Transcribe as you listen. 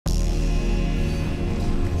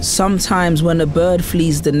Sometimes when a bird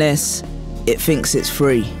flees the nest, it thinks it's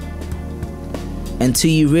free. Until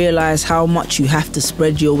you realize how much you have to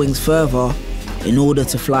spread your wings further in order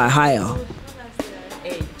to fly higher.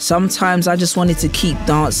 Sometimes I just wanted to keep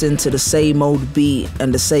dancing to the same old beat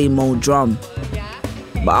and the same old drum.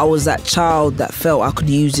 But I was that child that felt I could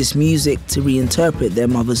use this music to reinterpret their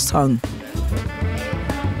mother's tongue.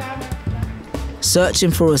 Searching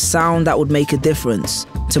for a sound that would make a difference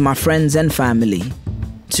to my friends and family,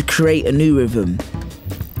 to create a new rhythm.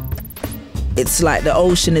 It's like the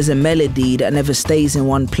ocean is a melody that never stays in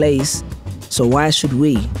one place, so why should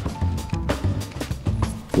we?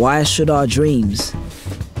 Why should our dreams?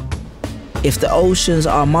 If the oceans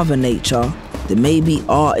are Mother Nature, then maybe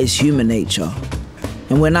art is human nature.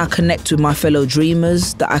 And when I connect with my fellow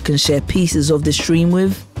dreamers that I can share pieces of this dream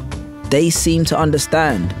with, they seem to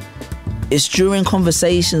understand. It's during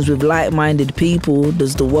conversations with like-minded people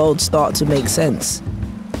does the world start to make sense.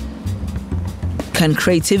 Can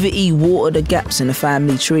creativity water the gaps in a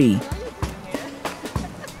family tree?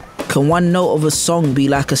 Can one note of a song be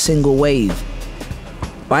like a single wave?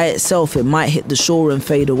 By itself, it might hit the shore and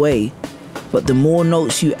fade away, but the more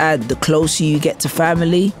notes you add, the closer you get to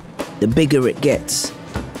family, the bigger it gets.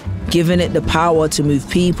 Giving it the power to move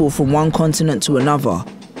people from one continent to another,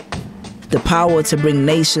 the power to bring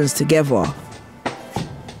nations together.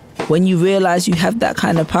 When you realize you have that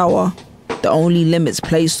kind of power, the only limits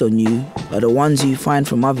placed on you are the ones you find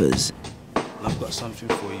from others. I've got something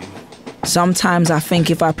for you. Sometimes I think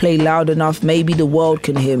if I play loud enough, maybe the world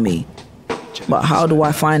can hear me. But how do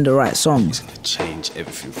I find the right song? It's gonna change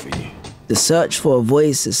everything for you. The search for a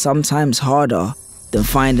voice is sometimes harder than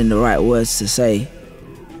finding the right words to say.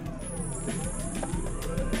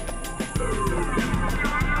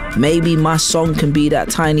 Maybe my song can be that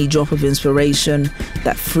tiny drop of inspiration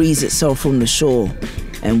that frees itself from the shore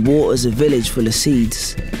and waters a village full of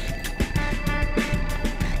seeds.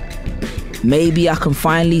 Maybe I can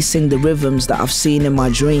finally sing the rhythms that I've seen in my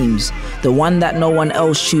dreams, the one that no one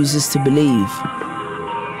else chooses to believe.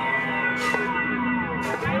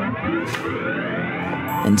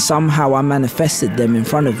 And somehow I manifested them in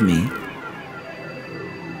front of me.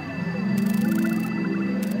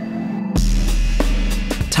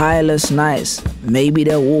 Tireless nights, maybe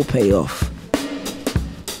they'll all pay off.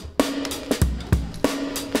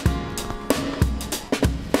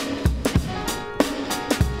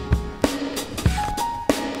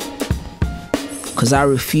 Because I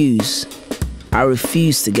refuse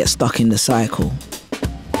to get stuck in the cycle.